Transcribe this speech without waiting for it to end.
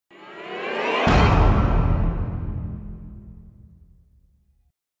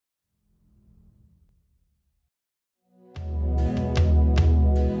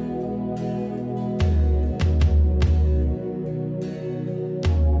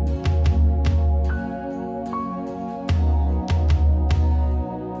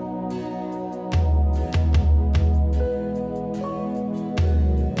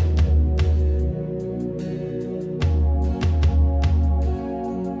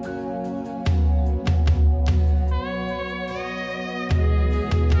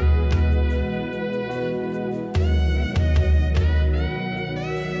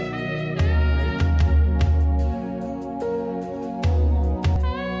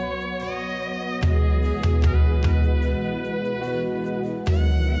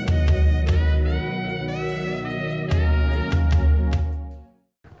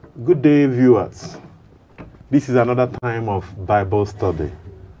Good day, viewers. This is another time of Bible study.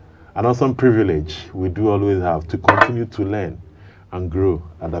 An awesome privilege we do always have to continue to learn and grow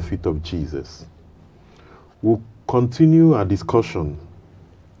at the feet of Jesus. We'll continue our discussion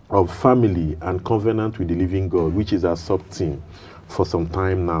of family and covenant with the living God, which is our sub-theme for some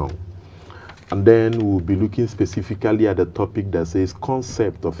time now. And then we'll be looking specifically at the topic that says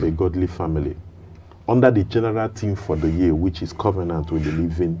concept of a godly family, under the general theme for the year, which is covenant with the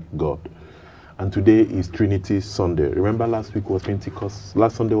living God. And today is Trinity Sunday. Remember last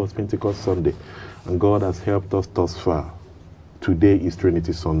Sunday was Pentecost Sunday, and God has helped us thus far. Today is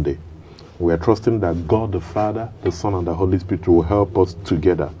Trinity Sunday. We are trusting that God the Father, the Son, and the Holy Spirit will help us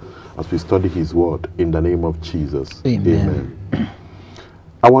together as we study His Word in the name of Jesus. Amen. Amen.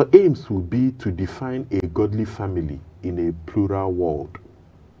 Our aims will be to define a godly family in a plural world.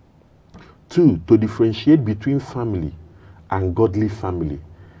 2, to differentiate between family and godly family.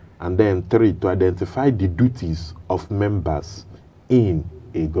 And then 3, to identify the duties of members in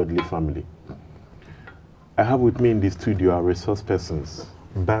a godly family. I have with me in the studio our resource persons,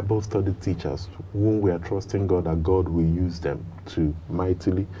 Bible study teachers, whom we are trusting God that God will use them to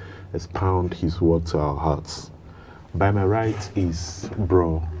mightily expound His word to our hearts. By my right is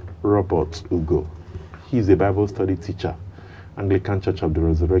Bro Robert Ugo. He is a Bible study teacher, Anglican Church of the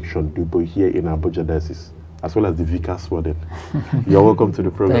Resurrection, Dubo, here in Abuja Diocese, as well as the Vicar's Warden. You're welcome to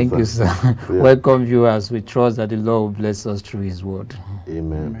the program. Thank you, sir. Yeah. Welcome, viewers. We trust that the Lord will bless us through His word.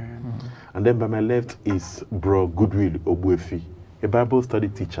 Amen. And then by my left is Bro Goodwill Obuefi, a Bible study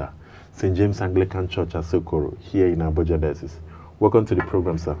teacher, St. James Anglican Church at Sokoro, here in Abuja Diocese. Welcome to the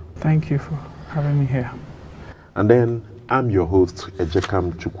program, sir. Thank you for having me here. And then I'm your host,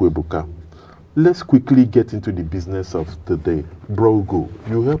 Ejekam Chukwuebuka. Let's quickly get into the business of the day. Bro Ugo,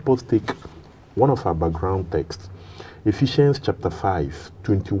 you help us take one of our background texts, Ephesians chapter 5,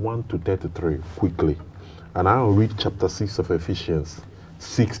 21 to 33, quickly. And I'll read chapter 6 of Ephesians,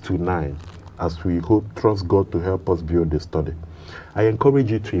 6 to 9, as we trust God to help us build the study. I encourage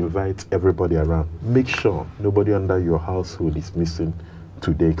you to invite everybody around. Make sure nobody under your household is missing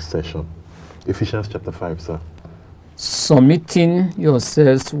today's session. Ephesians chapter 5, sir. Submitting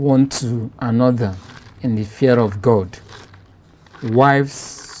yourselves one to another in the fear of God. Wives,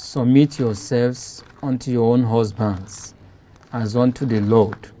 submit yourselves unto your own husbands, as unto the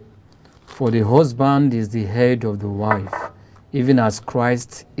Lord. For the husband is the head of the wife, even as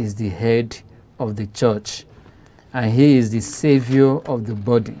Christ is the head of the church, and He is the Savior of the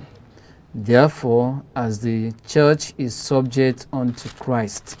body. Therefore, as the church is subject unto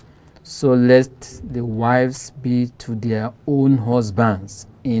Christ, so let the wives be to their own husbands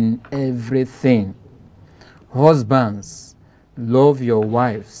in everything. Husbands, love your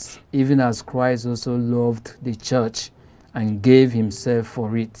wives, even as Christ also loved the church and gave Himself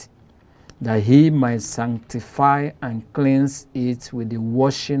for it, that He might sanctify and cleanse it with the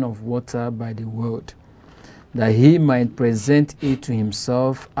washing of water by the word, that He might present it to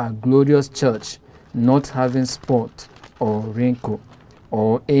Himself a glorious church, not having spot or wrinkle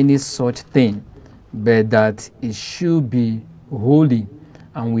or any such thing, but that it should be holy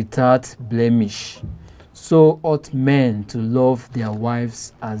and without blemish. So ought men to love their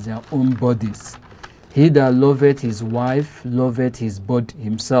wives as their own bodies. He that loveth his wife loveth his body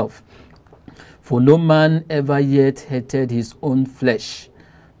himself. For no man ever yet hated his own flesh,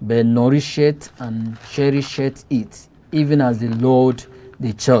 but nourisheth and cherisheth it, even as the Lord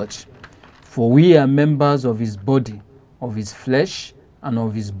the church. For we are members of His body, of His flesh, and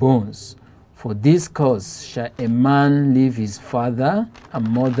of His bones. For this cause shall a man leave his father and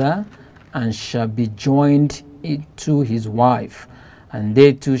mother, and shall be joined to his wife, and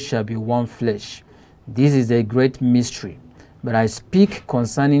they two shall be one flesh. This is a great mystery, but I speak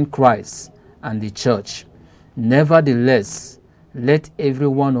concerning Christ and the church. Nevertheless, let every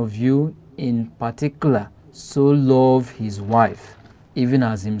one of you in particular so love his wife, even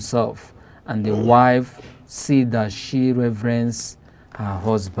as himself, and the wife see that she reverence her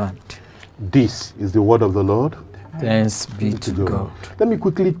husband. This is the word of the Lord. Thanks be to God. Let me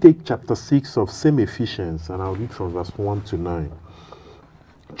quickly take chapter 6 of same Ephesians, and I'll read from verse 1 to 9.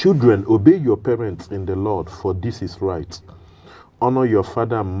 Children, obey your parents in the Lord, for this is right. Honor your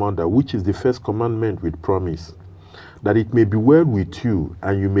father and mother, which is the first commandment with promise, that it may be well with you,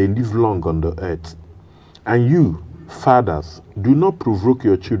 and you may live long on the earth. And you, fathers, do not provoke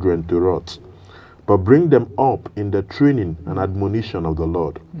your children to wrath, but bring them up in the training and admonition of the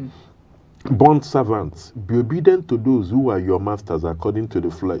Lord. Bond servants, be obedient to those who are your masters according to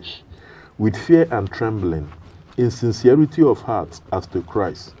the flesh, with fear and trembling, in sincerity of heart as to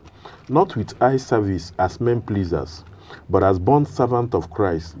Christ, not with eye service as men pleasers, but as born servant of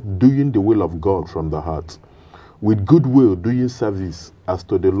Christ, doing the will of God from the heart, with good will doing service as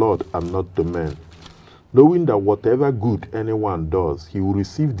to the Lord and not to men, knowing that whatever good anyone does, he will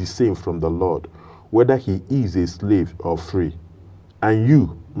receive the same from the Lord, whether he is a slave or free. And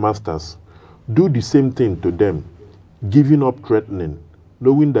you, masters, do the same thing to them, giving up threatening,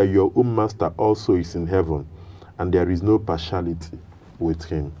 knowing that your own master also is in heaven, and there is no partiality with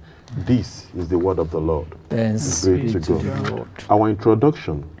him. This is the word of the Lord. Thanks Great be to to God. the Lord. Our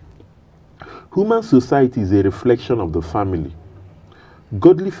introduction. Human society is a reflection of the family.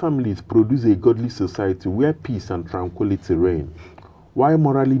 Godly families produce a godly society where peace and tranquility reign, while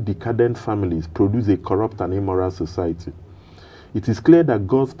morally decadent families produce a corrupt and immoral society. It is clear that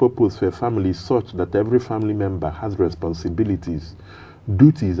God's purpose for a family is such that every family member has responsibilities,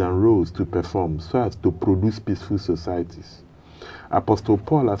 duties, and roles to perform so as to produce peaceful societies. Apostle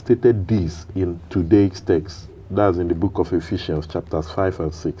Paul has stated this in today's text, that's in the book of Ephesians, chapters 5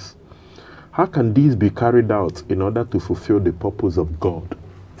 and 6. How can these be carried out in order to fulfill the purpose of God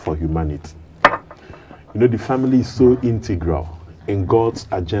for humanity? You know, the family is so integral in God's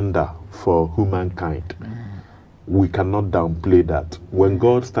agenda for humankind. We cannot downplay that. When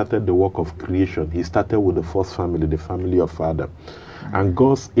God started the work of creation, he started with the first family, the family of Adam. And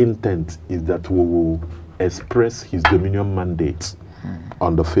God's intent is that we will express his dominion mandate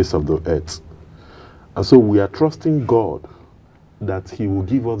on the face of the earth. And so we are trusting God that he will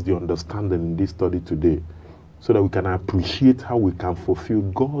give us the understanding in this study today so that we can appreciate how we can fulfill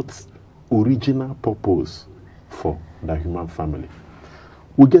God's original purpose for the human family.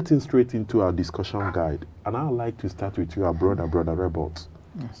 We're getting straight into our discussion guide, and I'd like to start with you, our brother Rebels.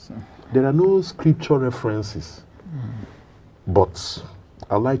 Yes, sir. There are no scripture references, but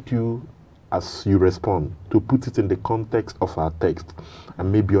I'd like you, as you respond, to put it in the context of our text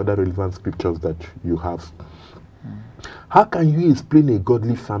and maybe other relevant scriptures that you have. How can you explain a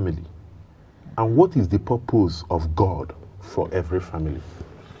godly family, and what is the purpose of God for every family?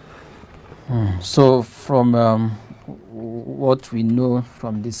 So from what we know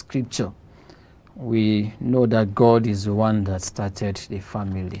from the scripture, we know that God is the one that started the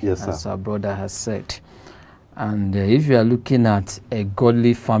family, Yes, as sir. our brother has said. And if you are looking at a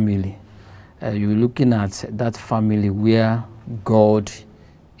godly family, you're looking at that family where God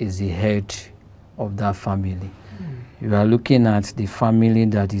is the head of that family. You are looking at the family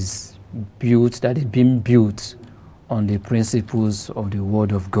that is built, that is being built on the principles of the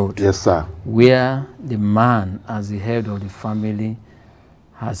Word of God. Yes, sir. Where the man, as the head of the family,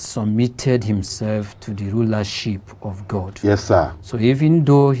 has submitted himself to the rulership of God. Yes, sir. So even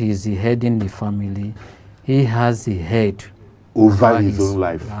though he is the head in the family, he has the head Over his own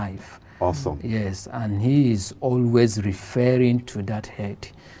life. Awesome. Yes, and he is always referring to that head.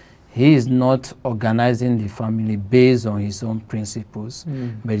 He is not organizing the family based on his own principles,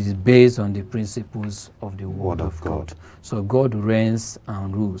 but it's based on the principles of the Word of God. So God reigns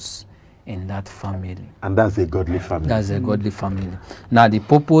and rules in that family. And that's a godly family. That's a godly family. Now, the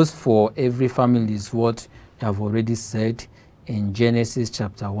purpose for every family is what you have already said in Genesis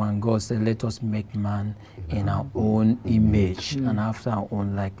chapter 1. God said, let us make man in our own image and after our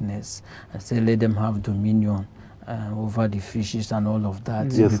own likeness. And said, let them have dominion over the fishes and all of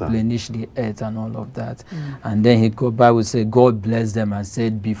that, Yes, replenish the earth and all of that. And then he go by will say, God blessed them and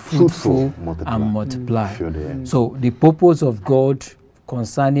said, be fruitful and multiply. So the purpose of God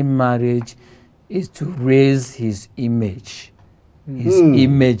concerning marriage is to raise his image, his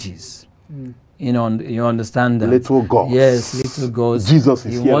images. You know, you understand that? Little gods. Yes, little gods. Jesus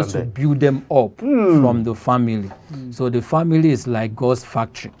is he here wants and to there. build them up from the family. So the family is like God's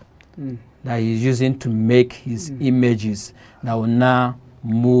factory that he's using to make his images that will now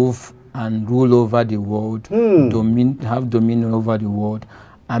move and rule over the world, have dominion over the world,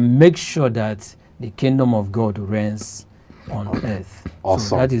 and make sure that the kingdom of God reigns on earth. Awesome.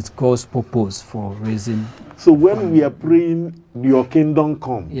 So that is God's purpose for raising. So when we are praying, your kingdom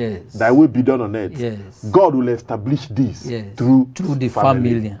come, Yes. thy will be done on earth, Yes. God will establish this Yes, through the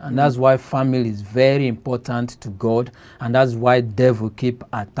family. And that's why family is very important to God, and that's why devil keep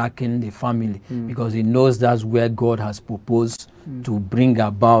attacking the family, because he knows that's where God has proposed to bring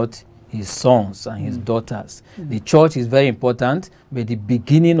about his sons and his daughters. The church is very important, but the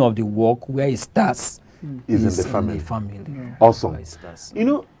beginning of the work where it starts is is in the family. Awesome. Where it starts. You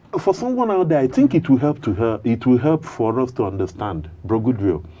know, for someone out there, I think it will help it will help for us to understand, Bro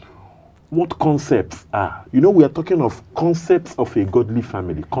Goodwill, what concepts are. You know, we are talking of concepts of a godly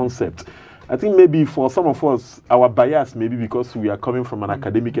family, concepts. I think maybe for some of us, our bias, maybe because we are coming from an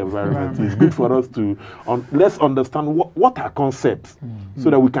academic environment, it's good for us to let's understand what are concepts so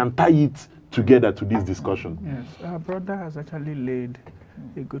that we can tie it together to this discussion. Yes, our brother has actually laid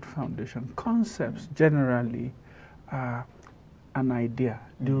a good foundation. Concepts generally are an idea,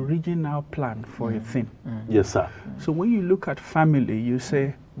 the original plan for a thing. Yes, sir. So when you look at family, you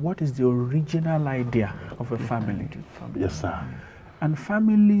say, what is the original idea of a family? Yes, sir. And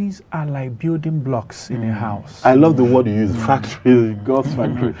families are like building blocks in a house. I love the word you use, factory, God's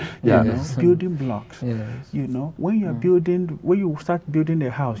factory. Yeah. You know, building blocks. Yes. You know, when you're building, when you start building a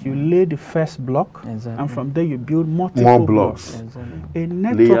house, you lay the first block, Exactly. and from there you build multiple More blocks. A Layers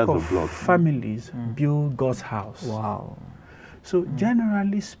network of of blocks. families build God's house. Wow. So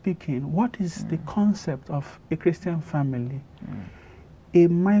generally speaking, what is the concept of a Christian family? A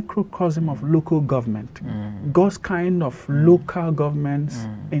microcosm of local government. God's kind of local governments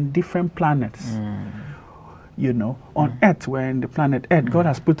in different planets. You know, on Earth, we're in the planet Earth. God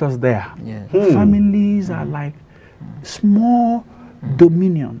has put us there. Yeah. Families are like small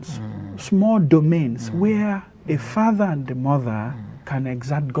dominions, small domains where a father and the mother can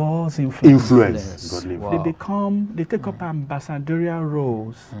exert God's influence. Yes. Godly Wow. They take up ambassadorial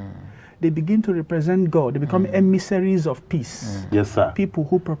roles. They begin to represent God. They become emissaries of peace. Yes, sir. People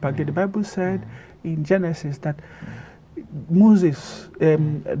who propagate. The Bible said in Genesis that Moses,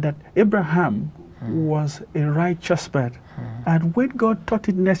 that Abraham was a righteous man. And when God thought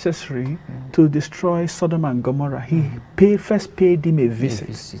it necessary to destroy Sodom and Gomorrah, he first paid him a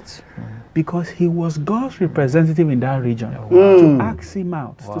visit. Because he was God's representative in that region. To ask him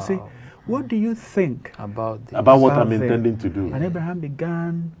out, to say, what do you think About this. About what About I'm them. intending to do. And Abraham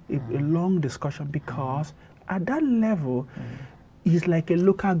began a long discussion because at that level, he's like a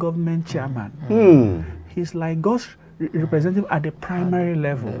local government chairman. He's like God's representative at the primary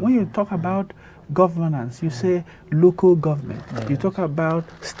level. When you talk about governance, you say local government. You talk about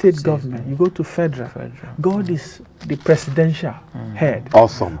state government. You go to federal. God is the presidential head.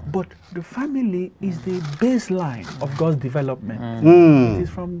 Awesome. But the family is the baseline of God's development. It is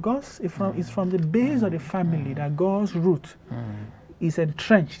from it's from the base of the family that God's root is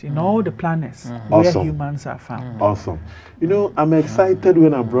entrenched in all the planets where Awesome. humans are found. Awesome. You know, I'm excited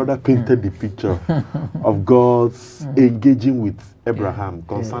when our brother painted the picture of God's engaging with Abraham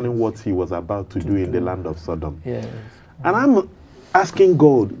concerning what he was about to do in the land of Sodom. Yes. And I'm asking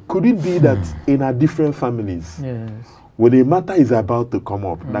God, could it be that in our different families, Yes. when a matter is about to come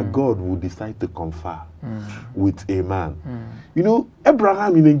up, that God will decide to confer with a man? You know,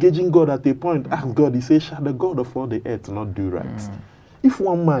 Abraham, in engaging God at a point, asked God, he said, shall the God of all the earth not do right? If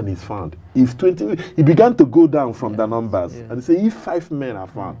one man is found, if 20, he began to go down from the numbers, and he said, if 5 men are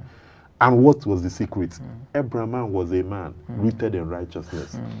found, and what was the secret? Abraham was a man rooted in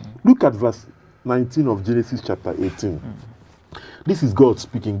righteousness. Look at verse 19 of Genesis chapter 18. This is God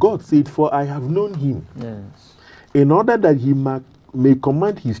speaking. God said, for I have known him, Yes. in order that he may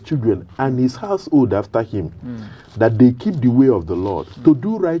command his children and his household after him, that they keep the way of the Lord, to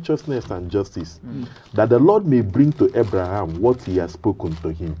do righteousness and justice, that the Lord may bring to Abraham what he has spoken to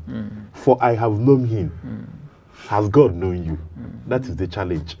him. For I have known him. Has God known you? That is the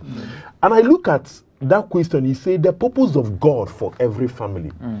challenge. And I look at that question, he said the purpose of God for every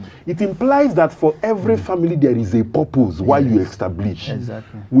family. It implies that for every family there is a purpose why you establish.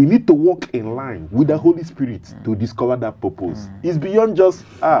 Exactly. We need to walk in line with the Holy Spirit to discover that purpose. It's beyond just,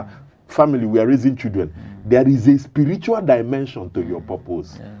 family, we are raising children. There is a spiritual dimension to your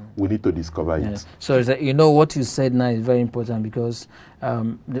purpose. We need to discover it. So it's you know what you said now is very important, because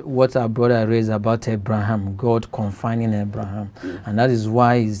what our brother raised about Abraham, God confining Abraham, and that is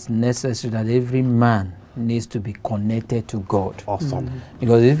why it's necessary that every man needs to be connected to God. Awesome.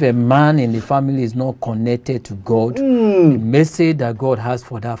 Because if a man in the family is not connected to God, the message that God has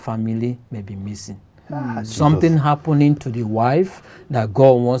for that family may be missing. Something happening to the wife that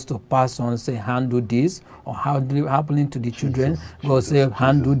God wants to pass on, say handle this, or happening to the children, God say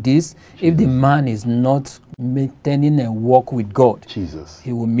handle this. If the man is not maintaining a walk with God,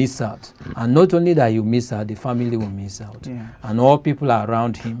 he will miss out. And not only that, he will miss out, the family will miss out, and all people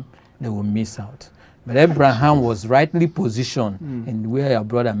around him, they will miss out. But Abraham was rightly positioned in where your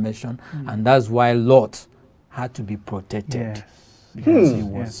brother mentioned, and that's why Lot had to be protected. Because he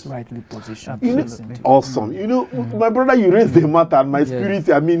was rightly positioned. Awesome. You know, my brother, you raised the matter, and my spirit,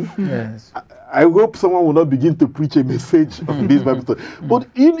 I mean, I hope someone will not begin to preach a message of this Bible story. But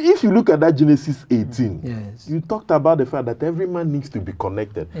if you look at that Genesis 18, you talked about the fact that every man needs to be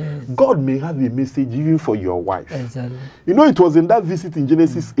connected. God may have a message even for your wife. You know, it was in that visit in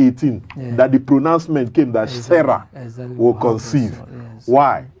Genesis 18 that the pronouncement came that Sarah will conceive.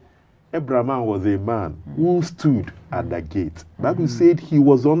 Why? Abraham was a man who stood at the gate. Bible said he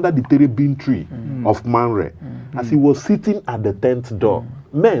was under the terebinth tree of Mamre as he was sitting at the 10th door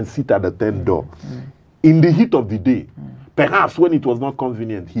Men sit at the tent door. In the heat of the day, perhaps when it was not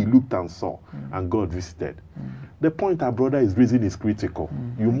convenient, he looked and saw, and God visited. The point our brother is raising is critical.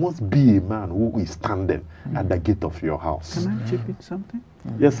 You must be a man who is standing at the gate of your house. Can I chip in something?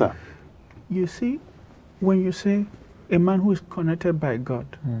 Yes, sir. You see, when you say a man who is connected by God,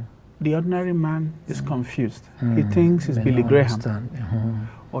 the ordinary man is confused. He thinks it's Billy Graham.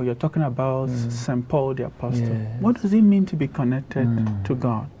 Or you're talking about St. Paul the Apostle. Yes. What does it mean to be connected to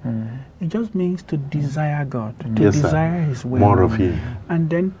God? It just means to desire God, to Yes, desire His will. More of Him. And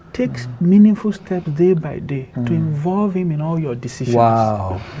then takes meaningful steps day by day to involve Him in all your decisions.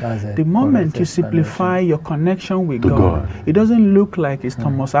 Wow. That's it. The moment you simplify your connection with To God, God. it doesn't look like it's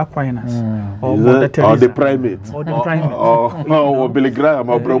Thomas Aquinas or Is Mother it- Teresa. or the primate. Or the primate. Or Billy Graham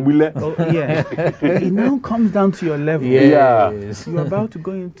or Bromwile. Oh, yeah. It now comes down to your level. Yes. You're about to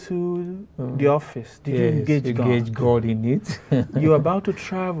go into the office. Did you Yes, engage God? engage God in it. You're about to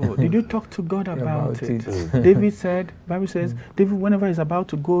travel. Did you talk to God about About it? it. David said, Bible says, David, whenever he's about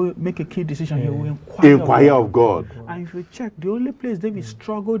to go make a key decision, he will inquire, Inquire of God. And if you check, the only place David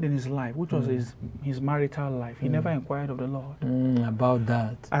struggled in his life, which was his marital life, he never inquired of the Lord About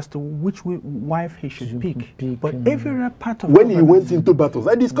that. as to which wife he should pick. pick, But every other part of When he covenant, went into battles,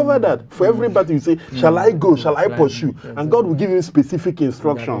 I discovered that for every battle you say, shall I go, shall I pursue? And God will give you specific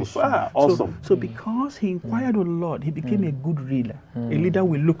instructions. Awesome. So because he inquired of the Lord, he became a good leader, a leader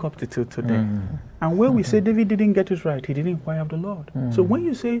we look up to till today. And when we say David didn't get it right, he didn't inquire of the Lord. So when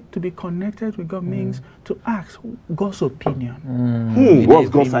you say to be connected with God means to ask God's opinion. What's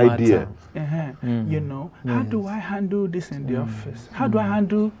God's idea? You know, how do I handle this in the office? How do I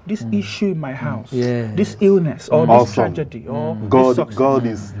handle this issue in my house? Yes. This illness or this Awesome. tragedy or this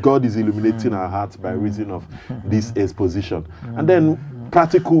success? God is illuminating our hearts by reason of this exposition. And then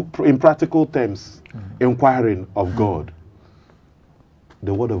in practical terms, inquiring of God.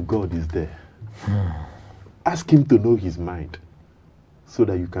 The word of God is there. Ask Him to know His mind so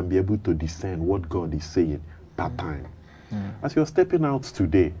that you can be able to discern what God is saying that time. As you're stepping out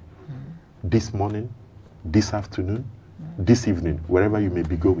today, this morning, this afternoon, this evening, wherever you may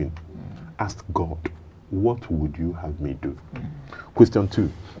be going, ask God, what would you have me do? Question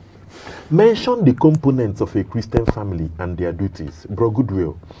 2. Mention the components of a Christian family and their duties. Bro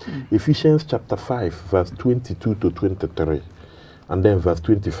Goodwill, Ephesians chapter 5, verse 22 to 23, and then verse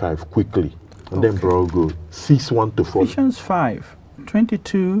 25, quickly. And then bro go 6, 1 to 4. Ephesians 5,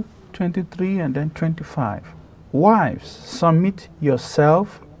 22, 23, and then 25. Wives, submit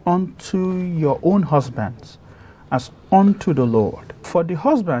yourself unto your own husbands, as unto the Lord. For the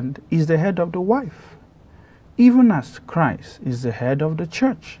husband is the head of the wife, even as Christ is the head of the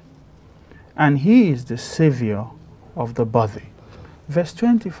church, and he is the Savior of the body. Verse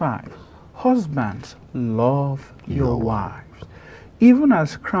 25. Husbands, love your wives, even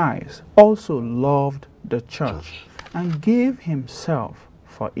as Christ also loved the church and gave himself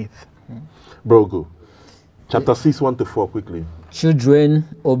for it. Bro go. Chapter 6, 1 to 4, quickly. Children,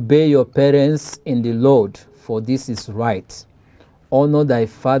 obey your parents in the Lord, for this is right. Honor thy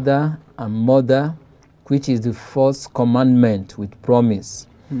father and mother, which is the first commandment with promise,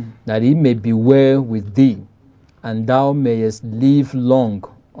 that it may be well with thee, and thou mayest live long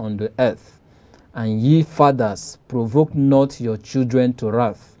on the earth. And ye fathers, provoke not your children to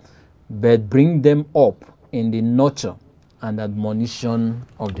wrath, but bring them up in the nurture and admonition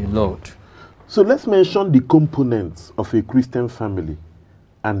of the Lord. So let's mention the components of a Christian family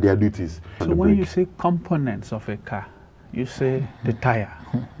and their duties. So when you say components of a car, you say the tire,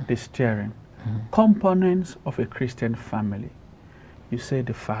 the steering. Components of a Christian family, you say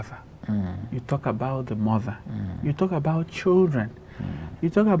the father. You talk about the mother. You talk about children. You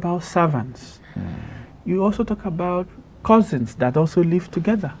talk about servants. You also talk about cousins that also live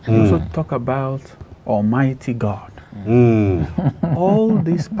together. You also talk about Almighty God. All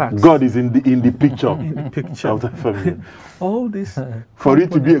these parts. God is in the picture. In the picture. Of the family. All this For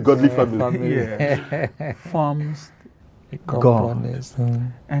it to be a godly family. yeah, forms God.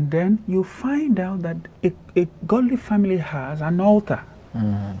 And then you find out that a godly family has an altar,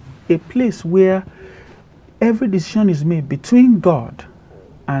 a place where every decision is made between God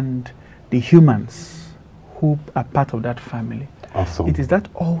and the humans who are part of that family. Awesome. It is that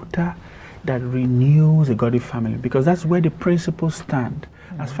altar that renews a godly family, because that's where the principles stand.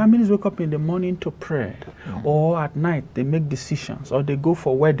 As families wake up in the morning to pray, or at night they make decisions, or they go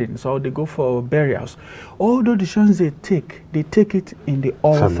for weddings, or they go for burials, all those decisions they take it in the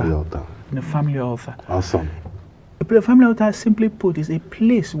altar, Family altar. in the family altar. Awesome. A family altar, simply put, is a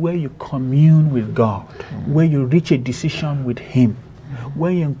place where you commune with God, where you reach a decision with Him,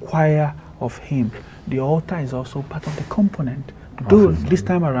 where you inquire of Him. The altar is also part of the component Though this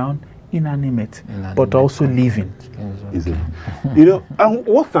time around, inanimate, but also living. Is it? You know, and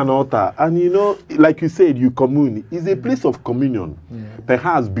what's an altar? And you know, like you said, you commune. Is a place of communion,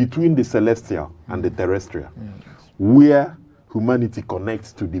 perhaps between the celestial and the terrestrial, where humanity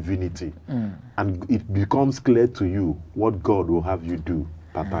connects to divinity, and it becomes clear to you what God will have you do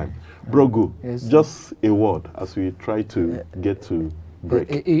per time. Brogo, just a word as we try to get to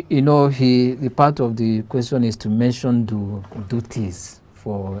break. You know, the part of the question is to mention the duties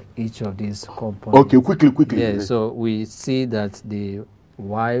for each of these components. Okay, quickly. Yeah, so we see that the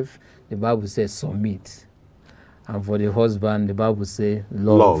wife, the Bible says submit. And for the husband, the Bible says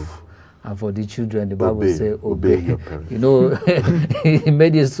love. And for the children, the Bible says obey. Your parents. You know, he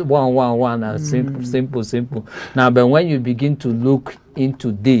made this one, and simple. Now, but when you begin to look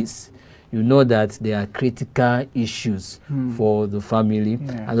into this, you know that there are critical issues for the family.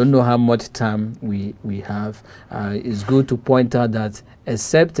 I don't know how much time we have. It's good to point out that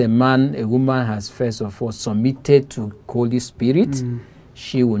except a woman has first of all submitted to Holy Spirit,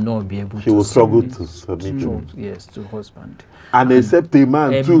 she will not be able to. She will struggle to submit. Yes, to husband. And except a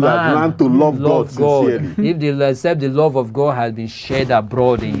man too that learn to love God sincerely. If they accept the love of God has been shed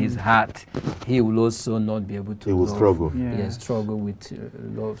abroad in his heart, he will also not be able to. He will struggle. Struggle with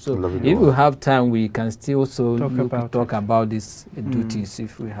love. So if we have time, we can still also talk about these duties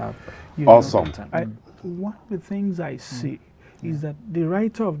if we have. Awesome. One of the things I see is that the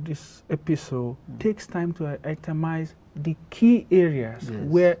writer of this episode takes time to itemize the key areas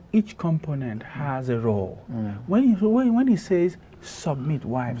where each component has a role. When he says submit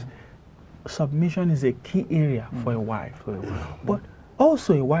wives, submission is a key area for a wife. But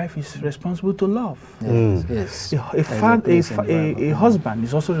also a wife is responsible to love. Yes. A husband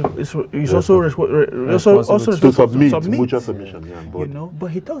is also responsible to submit. Mutual submission. You know,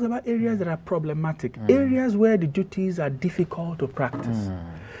 but he talks about areas that are problematic, areas where the duties are difficult to practice.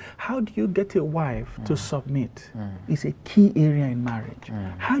 How do you get a wife to submit? It's a key area in marriage.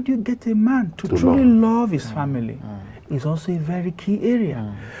 How do you get a man to truly love his family? It's also a very key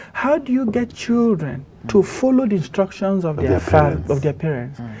area. How do you get children to follow the instructions of their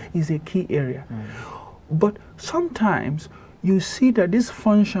parents? Is a key area. But sometimes you see that these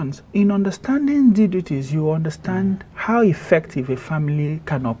functions, in understanding the duties, you understand how effective a family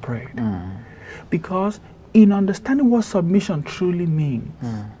can operate. Because in understanding what submission truly means,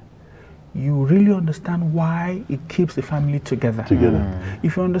 you really understand why it keeps the family together.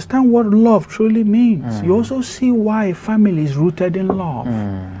 If you understand what love truly means, you also see why a family is rooted in love.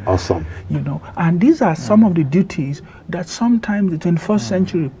 Awesome. You know, and these are some of the duties that sometimes the 21st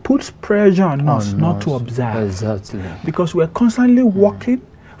century puts pressure on us not to observe. Exactly. Because we're constantly working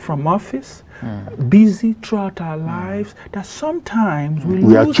from office, busy throughout our lives, that sometimes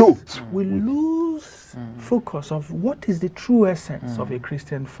we are choked. We lose focus of what is the true essence of a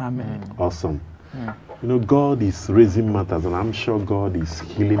Christian family. Awesome. You know, God is raising matters, and I'm sure God is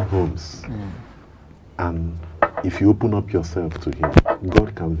healing homes. And if you open up yourself to Him,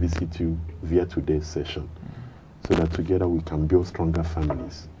 God can visit you via today's session, so that together we can build stronger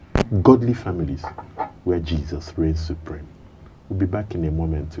families, godly families, where Jesus reigns supreme. We'll be back in a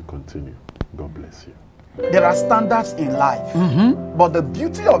moment to continue. God bless you. There are standards in life, but the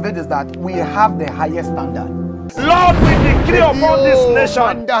beauty of it is that we have the highest standard. Lord, we decree upon this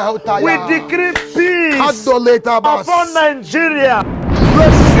nation, we decree peace upon Nigeria.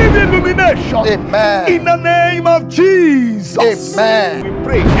 Receive illumination. Amen. In the name of Jesus. Amen. We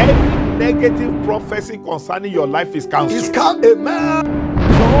pray every negative prophecy concerning your life is cancelled. Amen.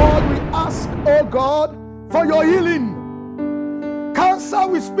 Lord, we ask, oh God, for your healing. Cancer,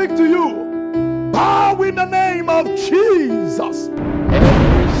 we speak to you. Bow in the name of Jesus.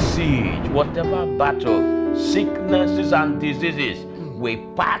 Every siege, whatever battle, sicknesses and diseases, we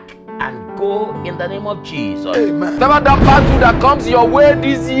pack and go in the name of Jesus. Amen. Whatever that battle that comes your way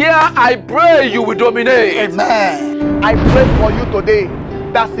this year, I pray you will dominate. Amen. I pray for you today.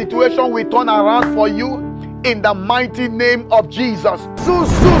 That situation will turn around for you in the mighty name of Jesus.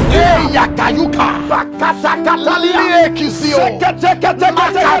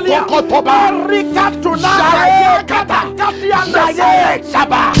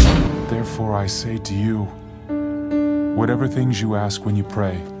 Therefore I say to you, whatever things you ask when you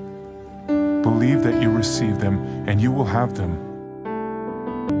pray, believe that you receive them and you will have them.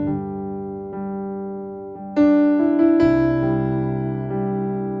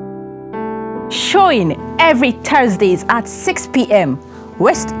 Showing every Thursdays at 6 p.m.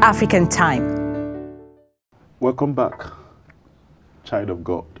 West African time. Welcome back, child of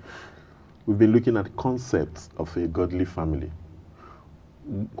God. We've been looking at concepts of a godly family.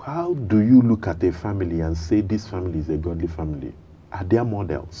 How do you look at a family and say this family is a godly family? are their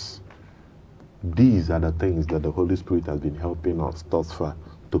models. These are the things that the Holy Spirit has been helping us thus far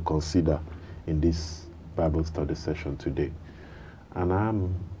to consider in this Bible study session today. And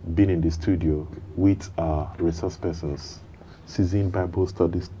I'm been in the studio with our resource persons, seasoned Bible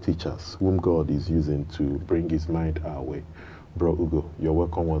studies teachers, whom God is using to bring his mind our way. Bro Ugo, you're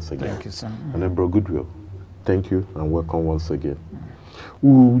welcome once again. Thank you, sir. And then Bro Goodwill, thank you and welcome once again.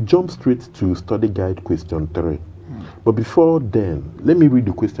 We'll jump straight to study guide question 3. But before then, let me read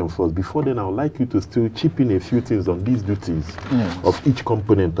the question first. Before then, I would like you to still chip in a few things on these duties of each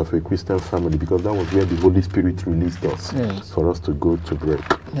component of a Christian family, because that was where the Holy Spirit released us for us to go to break.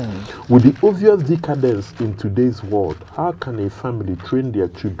 With the obvious decadence in today's world, how can a family train their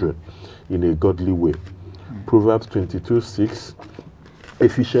children in a godly way? Proverbs 22:6,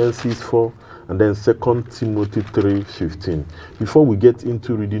 Ephesians 6:4, and then 2 Timothy 3:15. Before we get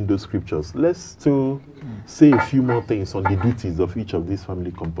into reading those scriptures, let's still say a few more things on the duties of each of these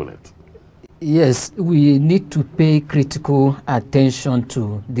family components. Yes, we need to pay critical attention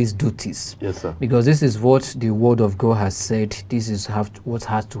to these duties. Yes, sir. Because this is what the Word of God has said. This is what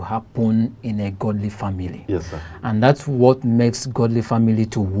has to happen in a godly family. Yes, sir. And that's what makes godly family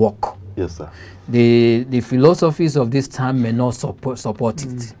to work. Yes, sir. The philosophies of this time may not support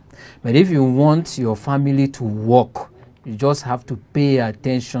it. But if you want your family to work, you just have to pay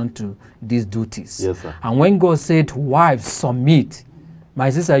attention to these duties. Yes, sir. And when God said, wives, submit, my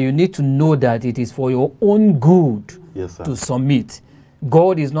sister, you need to know that it is for your own good to submit.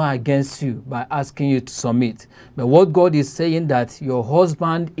 God is not against you by asking you to submit. But what God is saying, that your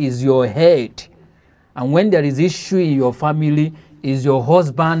husband is your head. And when there is issue in your family, is your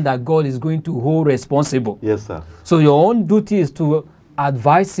husband that God is going to hold responsible. Yes, sir. So your own duty is to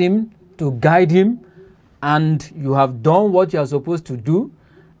advise him, to guide him, and you have done what you are supposed to do.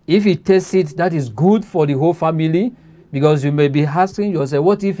 If he takes it, that is good for the whole family, because you may be asking yourself,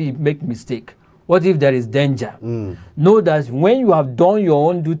 what if he make mistake? What if there is danger? Know that when you have done your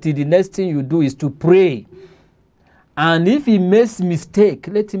own duty, the next thing you do is to pray. And if he makes mistake,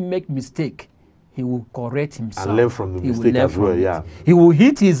 let him make mistake. He will correct himself. And learn from the mistake as well, yeah. He will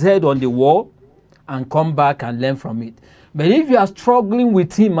hit his head on the wall and come back and learn from it. But if you are struggling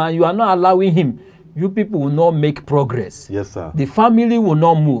with him and you are not allowing him, you people will not make progress. Yes, sir. The family will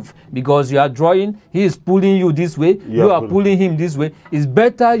not move, because you are drawing, he is pulling you this way, you are pulling him this way. It's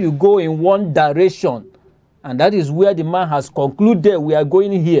better you go in one direction. And that is where the man has concluded, we are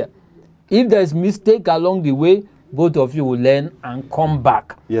going here. If there is mistake along the way, both of you will learn and come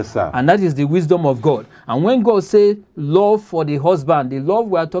back. Yes, sir. And that is the wisdom of God. And when God says love for the husband, the love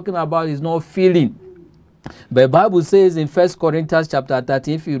we are talking about is not feeling. But the Bible says in 1 Corinthians chapter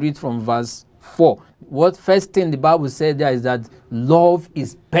 13, if you read from verse 4, what first thing the Bible says there is that love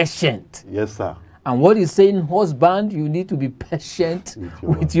is patient. Yes, sir. And what he's saying, husband, you need to be patient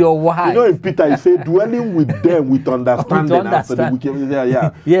with your wife. You know, in Peter, he said, dwelling with them with understanding. After the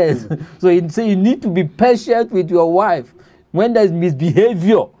wicked. Yes. So he said, you need to be patient with your wife. When there is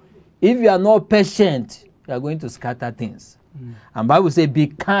misbehavior, if you are not patient, you are going to scatter things. And Bible says, be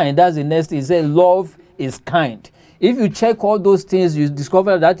kind. That's the next thing. It says, love is kind. If you check all those things, you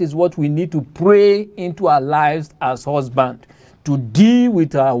discover that is what we need to pray into our lives as husbands, to deal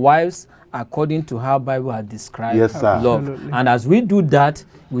with our wives according to how Bible has described love. Absolutely. And as we do that,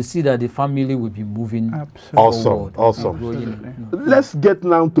 we see that the family will be moving forward. Awesome. Let's get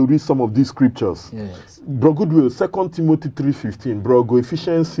now to read some of these scriptures. Yes. Bro Goodwill, 2 Timothy 3:15. Bro, go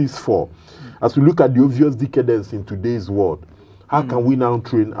Ephesians 6:4. As we look at the obvious decadence in today's world, how can we now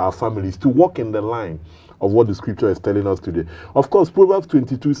train our families to walk in the line of what the scripture is telling us today? Of course, Proverbs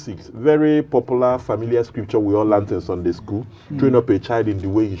 22:6, very popular, familiar scripture we all learned in Sunday school. Train up a child in the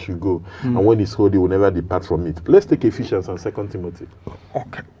way he should go, and when he's old, he will never depart from it. Let's take Ephesians and 2 Timothy.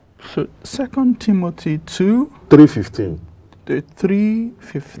 Okay. So 2 Timothy 3:15.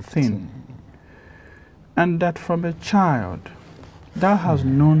 3:15. And that from a child thou hast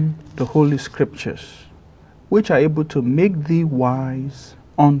known the holy scriptures, which are able to make thee wise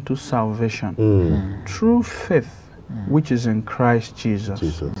unto salvation through faith which is in Christ Jesus.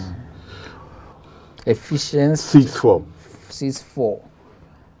 Ephesians 6:4.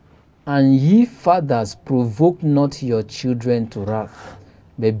 And ye fathers, provoke not your children to wrath,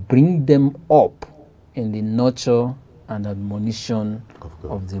 but bring them up in the nurture and admonition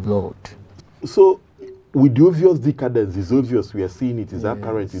of the Lord. So, with the obvious decadence, it's obvious, we are seeing it, it's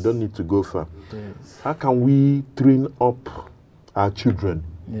apparent, you don't need to go far. How can we train up our children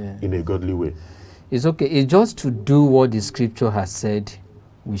in a godly way? It's okay. It's just to do what the scripture has said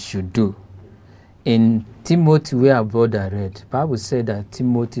we should do. In Timothy, where our brother read, the Bible said that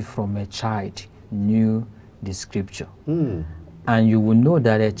Timothy from a child knew the scripture. And you will know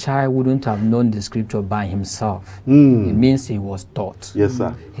that a child wouldn't have known the scripture by himself. It means he was taught. Yes,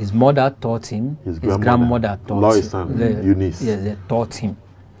 sir. His mother taught him. His grandmother taught Lois him. and Eunice. Yes, they taught him.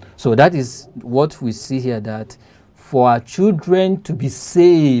 So that is what we see here, that for our children to be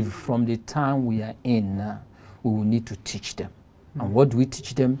saved from the time we are in now, we will need to teach them. And what do we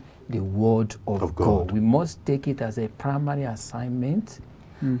teach them? The word of God. We must take it as a primary assignment.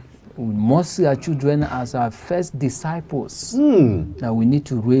 We must see our children as our first disciples that we need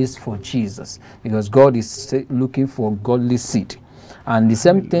to raise for Jesus, because God is looking for godly seed. And the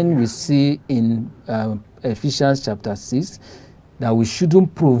same thing we see in Ephesians chapter 6, that we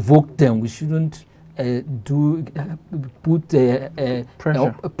shouldn't provoke them. We shouldn't put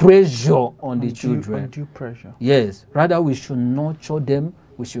pressure on the children. Undue pressure. Yes, rather we should nurture them.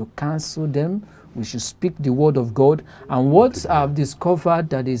 We should counsel them. We should speak the word of God. And what I've discovered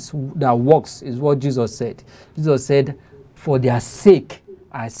that works is what Jesus said. Jesus said, "For their sake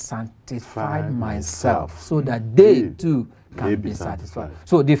I sanctified myself, so that they too can be satisfied."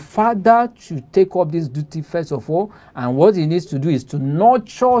 So the father should take up this duty first of all, and what he needs to do is to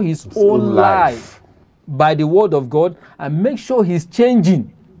nurture his own life by the word of God and make sure he's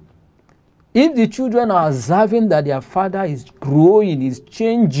changing. If the children are observing that their father is growing, is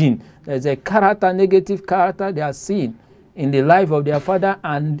changing, there's a character, negative character they are seeing in the life of their father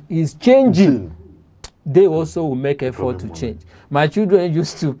and is changing, they also will make effort to change. My children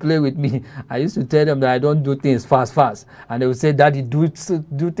used to play with me. I used to tell them that I don't do things fast. And they would say, "Daddy, do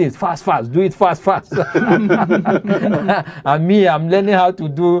things fast. Do it fast." And me, I'm learning how to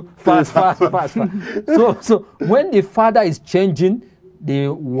do fast. So when the father is changing, the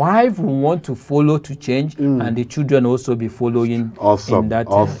wife will want to follow to change, and the children also be following. In that,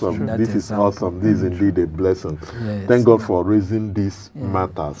 awesome. that this example. is awesome. This is indeed a blessing. Yes. Thank God for raising these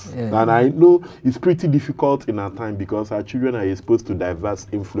matters. Yeah. And I know it's pretty difficult in our time because our children are exposed to diverse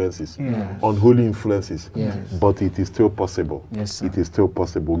influences, unholy influences. Yes. But it is still possible. Yes, sir. It is still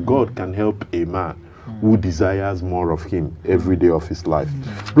possible. God can help a man who desires more of him every day of his life.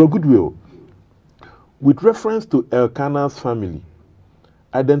 Bro Goodwill, with reference to Elkanah's family,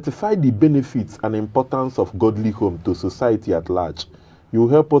 identify the benefits and importance of godly home to society at large. You will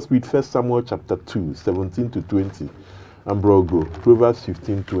help us with 1 Samuel chapter 2, 17 to 20. And Brogo, Proverbs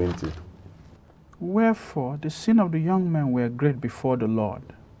 15, 20. Wherefore the sin of the young men were great before the Lord,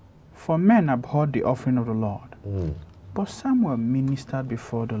 for men abhorred the offering of the Lord. But Samuel ministered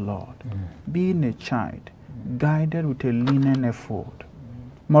before the Lord, being a child, guided with a linen ephod.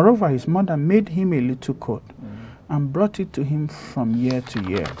 Moreover, his mother made him a little coat, and brought it to him from year to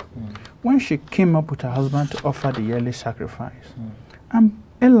year, when she came up with her husband to offer the yearly sacrifice. And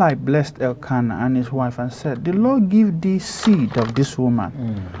Eli blessed Elkanah and his wife, and said, "The Lord give thee seed of this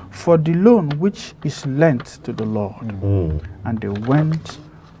woman, for the loan which is lent to the Lord." And they went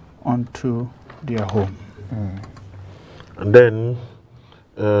unto their home. And then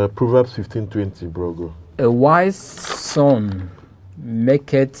Proverbs 15:20, Brogo. A wise son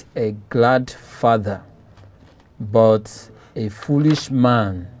maketh a glad father, but a foolish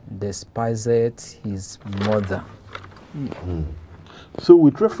man despiseth his mother. So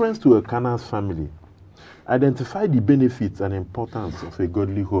with reference to Elkanah's family, identify the benefits and importance of a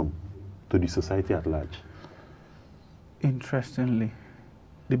godly home to the society at large. Interestingly,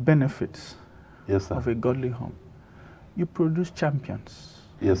 the benefits of a godly home. You produce champions.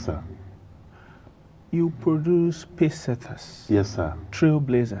 Yes, sir. You produce pace setters. Yes, sir.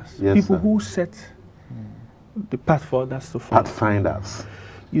 Trailblazers. Yes, people sir. who set the path for others to follow. Pathfinders.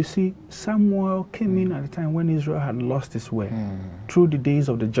 You see, Samuel came in at a time when Israel had lost its way, through the days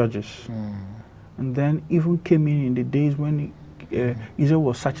of the judges. And then even came in the days when Israel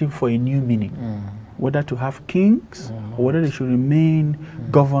was searching for a new meaning, whether to have kings or whether they should remain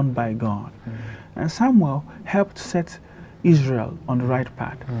governed by God. And Samuel helped set Israel on the right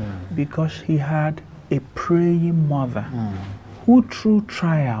path because he had a praying mother who through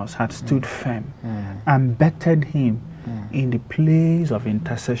trials had stood firm and bettered him in the place of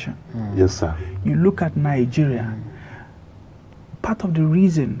intercession. Yes, sir. You look at Nigeria, part of the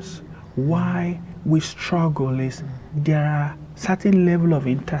reasons why we struggle is there are certain level of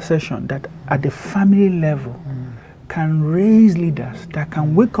intercession that at the family level can raise leaders that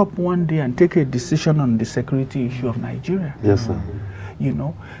can wake up one day and take a decision on the security issue of Nigeria. Yes, sir. You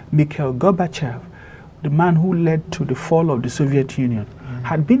know, Mikhail Gorbachev, the man who led to the fall of the Soviet Union,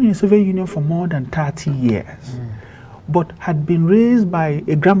 had been in the Soviet Union for more than 30 years, but had been raised by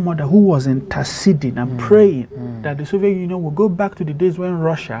a grandmother who was interceding and praying that the Soviet Union would go back to the days when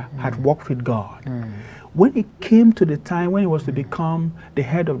Russia had walked with God. when it came to the time when he was to become the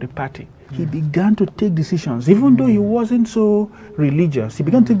head of the party, he began to take decisions, even though he wasn't so religious. He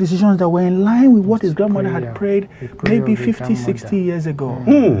began to take decisions that were in line with what his grandmother had prayed maybe 50, 60 years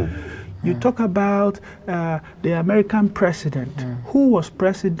ago. You talk about the American president who was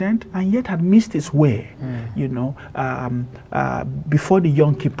president and yet had missed his way, you know, before the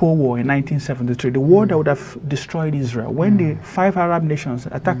Yom Kippur War in 1973, the war that would have destroyed Israel, when the 5 Arab nations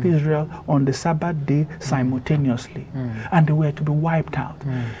attacked Israel on the Sabbath day simultaneously, and they were to be wiped out.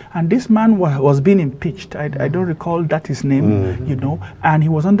 And this man was being impeached. I don't recall that his name, you know, and he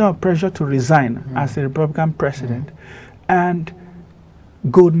was under pressure to resign as the Republican president. And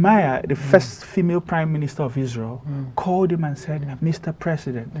Goldmeier, the first female prime minister of Israel, called him and said, Mr.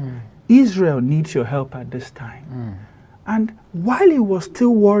 President, Israel needs your help at this time. And while he was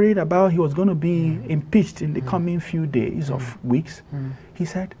still worried about he was going to be impeached in the coming few days or weeks, he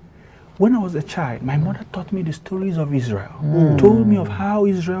said, when I was a child, my mother taught me the stories of Israel, told me of how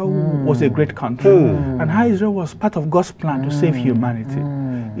Israel was a great country, and how Israel was part of God's plan to save humanity.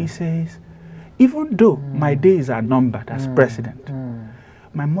 He says, even though my days are numbered as president,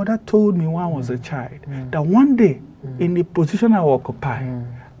 my mother told me when I was a child that one day, in the position I will occupy,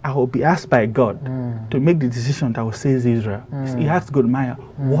 I will be asked by God to make the decision that will save Israel. He asked Goldmeier,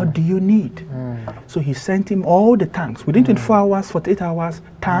 what do you need? So he sent him all the tanks. Within 24 hours, 48 hours,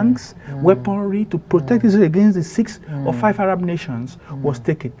 tanks, weaponry to protect Israel against the 6 or 5 Arab nations was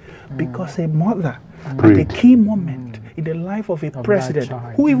taken. Because a mother, at a key moment in the life of a president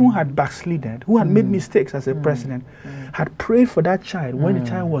who even had backslidden, who had made mistakes as a president, had prayed for that child when the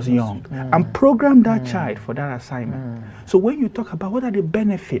child was young and programmed that child for that assignment. So when you talk about what are the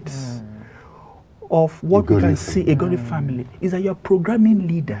benefits of what we can see a godly family, is that you're programming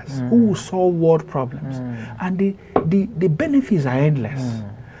leaders who will solve world problems. And the benefits are endless.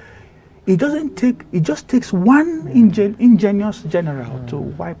 It just takes one ingenious general to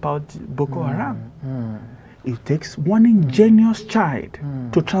wipe out Boko Haram. It takes one ingenious child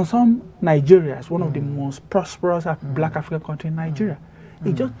to transform Nigeria as one of the most prosperous black African countries in Nigeria.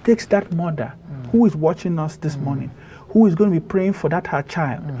 It just takes that mother who is watching us this morning, who is going to be praying for that her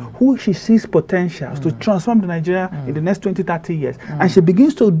child, who she sees potentials to transform the Nigeria in the next 20, 30 years. And she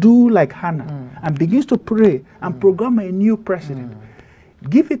begins to do like Hannah and begins to pray and program a new president.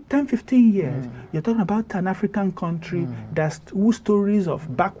 Give it 10, 15 years, you're talking about an African country whose stories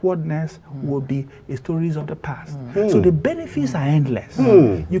of backwardness will be stories of the past. So the benefits are endless.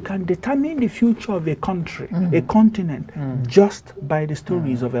 You can determine the future of a country, a continent, just by the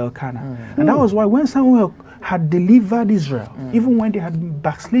stories of Elkanah. And that was why when Samuel had delivered Israel, even when they had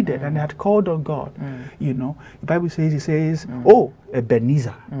backslided and they had called on God, you know, the Bible says, he says, oh,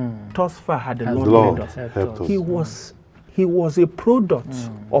 Ebenezer, thus far had the Lord led us. He was a product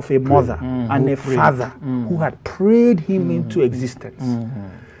of a mother and a father who had prayed him into existence.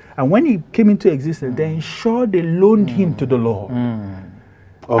 And when he came into existence, they ensured they loaned him to the Lord.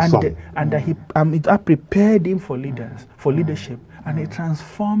 Awesome. And that prepared him for leadership. And he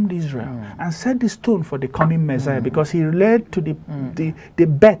transformed Israel and set the stone for the coming Messiah, because he led to the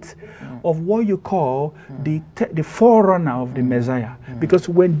birth of what you call the forerunner of the Messiah. Because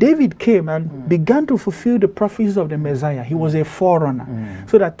when David came and began to fulfill the prophecies of the Messiah, he was a forerunner.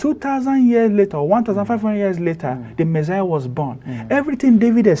 So that 2,000 years later, or 1,500 years later, the Messiah was born. Everything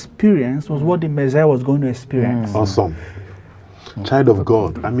David experienced was what the Messiah was going to experience. Awesome. Child of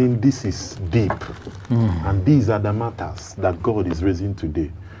God, I mean, this is deep. And these are the matters that God is raising today.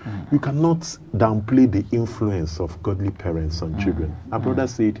 You cannot downplay the influence of godly parents on children. Our brother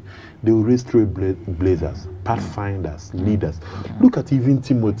said they will raise trailblazers, pathfinders, leaders. Look at even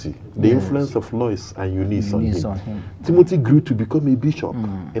Timothy, the influence of Lois and Eunice on him. Timothy grew to become a bishop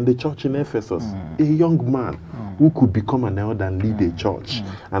in the church in Ephesus, a young man who could become an elder and lead a church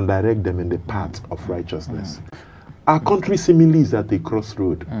and direct them in the path of righteousness. Our country seemingly is at a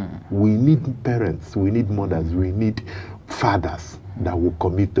crossroad. We need parents, we need mothers, we need fathers that will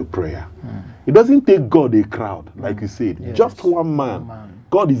commit to prayer. It doesn't take God a crowd, like you said. Just one man.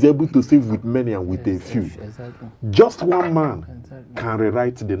 God is able to save with many and with a few. Just one man can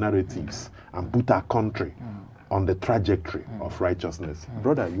rewrite the narratives and put our country on the trajectory of righteousness.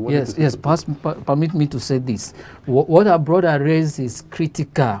 Brother, you want to Yes, permit me to say this. What our brother raised is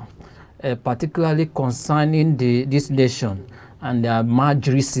critical, particularly concerning this nation and the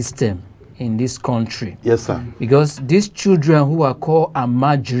Marjorie system in this country. Yes, sir. Because these children who are called a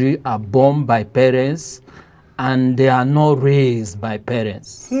Marjorie are born by parents and they are not raised by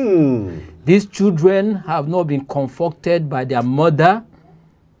parents. These children have not been comforted by their mother.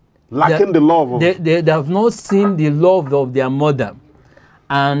 Lacking the love of... They have not seen the love of their mother.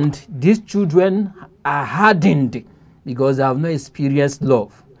 And these children are hardened because they have not experienced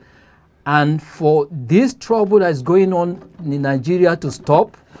love. And for this trouble that is going on in Nigeria to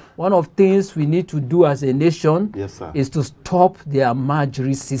stop, one of the things we need to do as a nation is to stop their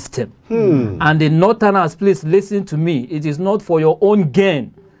marriage system. And the Northerners, please listen to me. It is not for your own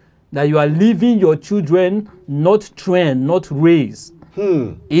gain that you are leaving your children not trained, not raised.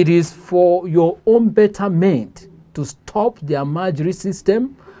 It is for your own betterment to stop their marriage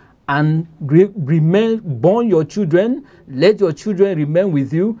system and born your children, let your children remain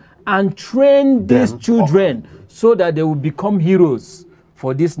with you, and train these children so that they will become heroes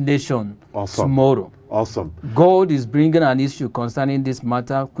for this nation tomorrow. Awesome. God is bringing an issue concerning this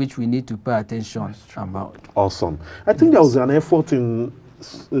matter which we need to pay attention about. Awesome. I think there was an effort in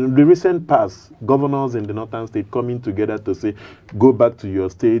the recent past, governors in the northern state coming together to say, go back to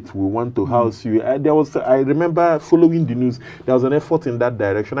your state, we want to house you. I remember following the news, there was an effort in that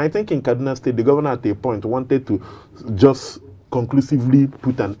direction. I think in Kaduna State, the governor at a point wanted to just conclusively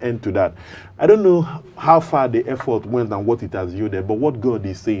put an end to that. I don't know how far the effort went and what it has yielded, but what God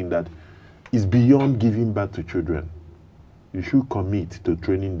is saying that is beyond giving birth to children. You should commit to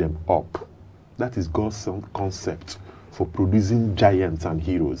training them up. That is God's concept for producing giants and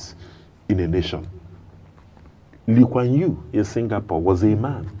heroes in a nation. Lee Kuan Yew in Singapore was a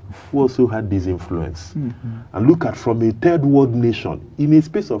man who also had this influence. And look at, from a third world nation, in a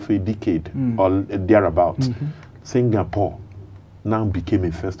space of a decade or thereabout, Singapore now became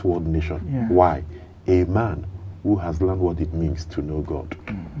a first world nation. Why? A man who has learned what it means to know God.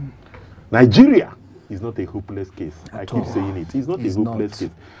 Nigeria is not a hopeless case. I keep saying it. It's not a hopeless case.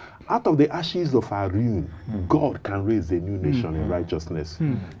 Out of the ashes of our ruin, God can raise a new nation in righteousness.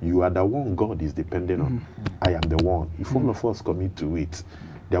 You are the one God is dependent on. I am the one. If all of us commit to it,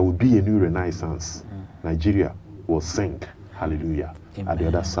 there will be a new renaissance. Nigeria will sing hallelujah at the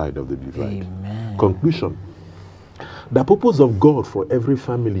other side of the divide. Conclusion. The purpose of God for every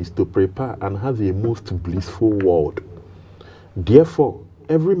family is to prepare and have a most blissful world. Therefore,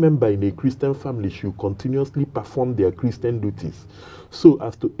 every member in a Christian family should continuously perform their Christian duties so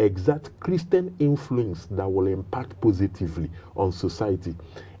as to exert Christian influence that will impact positively on society.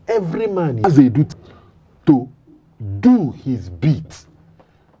 Every man has a duty to do his bit.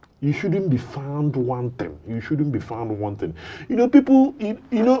 You shouldn't be found wanting. You shouldn't be found wanting. You know, people,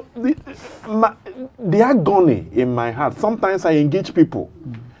 the agony in my heart. Sometimes I engage people.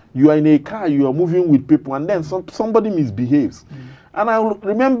 You are in a car, you are moving with people, and then somebody misbehaves. And I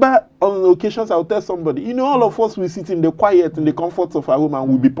remember on occasions I'll tell somebody, you know, all of us will sit in the quiet, in the comforts of our home, and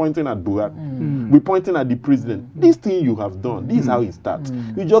we'll be pointing at Buhari. We're pointing at the president. This thing you have done, this is how it starts.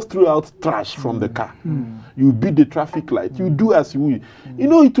 You just threw out trash from the car. You beat the traffic light. You do as you will. You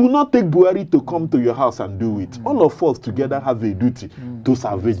know, it will not take Buhari to come to your house and do it. All of us together have a duty to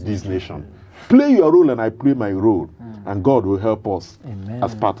salvage this nation. Play your role and I play my role. And God will help us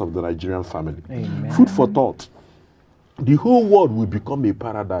as part of the Nigerian family. Food for thought. The whole world will become a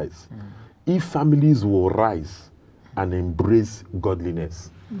paradise if families will rise and embrace godliness.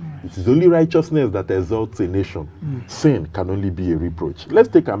 It is only righteousness that exalts a nation. Sin can only be a reproach. Let's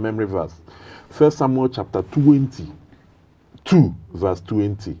take a memory verse. 1 Samuel chapter 22, verse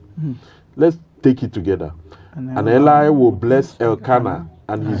 20. Let's take it together. And Eli will bless Elkanah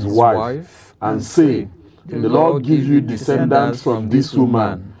and his wife and say, the Lord gives you descendants from this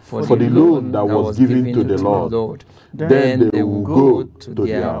woman for the loan that was given to the Lord. Then they will go to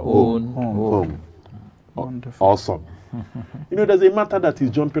their own home. Wonderful. Awesome. You know, there's a matter that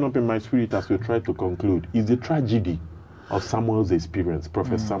is jumping up in my spirit as we try to conclude. It's the tragedy of Samuel's experience,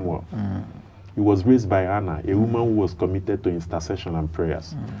 Prophet Samuel. He was raised by Anna, a woman who was committed to intercession and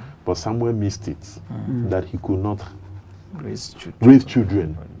prayers. But Samuel missed it, that he could not raise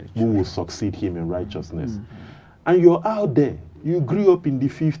children who will succeed him in righteousness. And you're out there. You grew up in the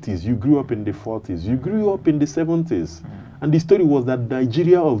 50s, you grew up in the 40s, you grew up in the 70s. And the story was that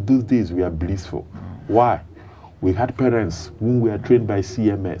Nigeria of those days were blissful. Why? We had parents whom were trained by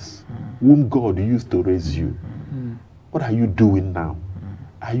CMS, whom God used to raise you. What are you doing now?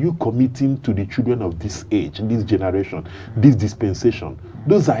 Are you committing to the children of this age, this generation, this dispensation,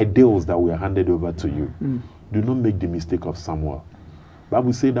 those ideals that were handed over to you? Do not make the mistake of Samuel.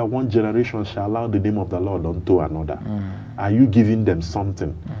 Bible says that one generation shall allow the name of the Lord unto another. Are you giving them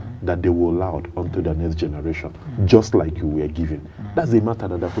something that they will allow unto the next generation, just like you were given? That's the matter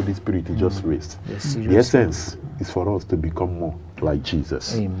that the Holy Spirit just raised. The essence is for us to become more like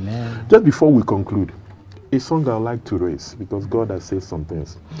Jesus. Amen. Just before we conclude, a song I like to raise, because God has said some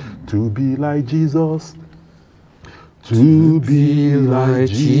things. To be like Jesus, to be like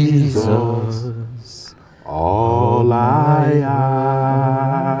Jesus. All I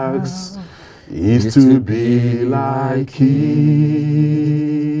ask is to be like Him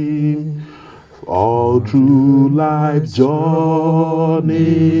all through life's journey,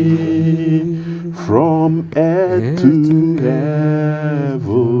 from earth to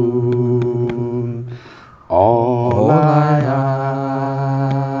heaven. All I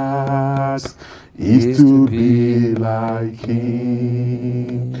ask is to be like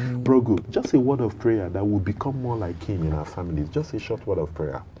Him. Brogo, just a word of prayer that will become more like Him in our families. Just a short word of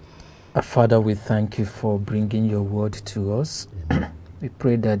prayer. Our Father, we thank you for bringing your word to us. We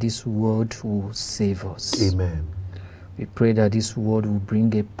pray that this word will save us. Amen. We pray that this word will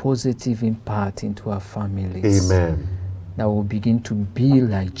bring a positive impact into our families. Amen. That will begin to be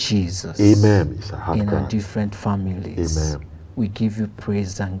like Jesus. Amen. It's a hard in cry. our different families. Amen. We give you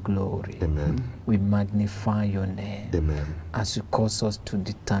praise and glory. Amen. We magnify your name. Amen. As you cause us to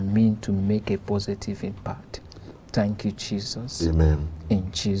determine to make a positive impact. Thank you, Jesus. Amen.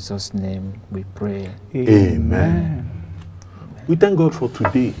 In Jesus' name we pray. Amen. We thank God for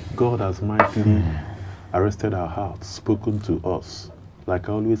today. God has mightily arrested our hearts, spoken to us. Like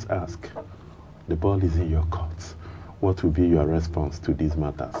I always ask, the ball is in your court. What will be your response to these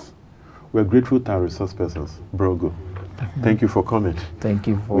matters? We're grateful to our resource persons. Brogo, thank you for coming. Thank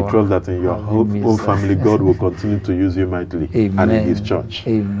you for We trust that in your own family, God will continue to use you mightily. Amen. And in His church.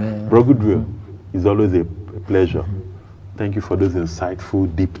 Amen. Brogo Drill, it's always a pleasure. Thank you for those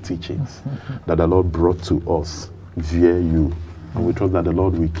insightful, deep teachings that the Lord brought to us via you. And we trust that the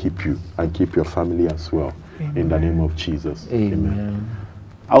Lord will keep you and keep your family as well. Amen. In the name of Jesus. Amen.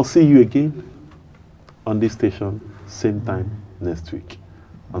 I'll see you again on this station, same time next week.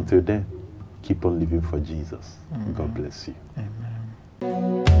 Until then, keep on living for Jesus. God bless you. Amen.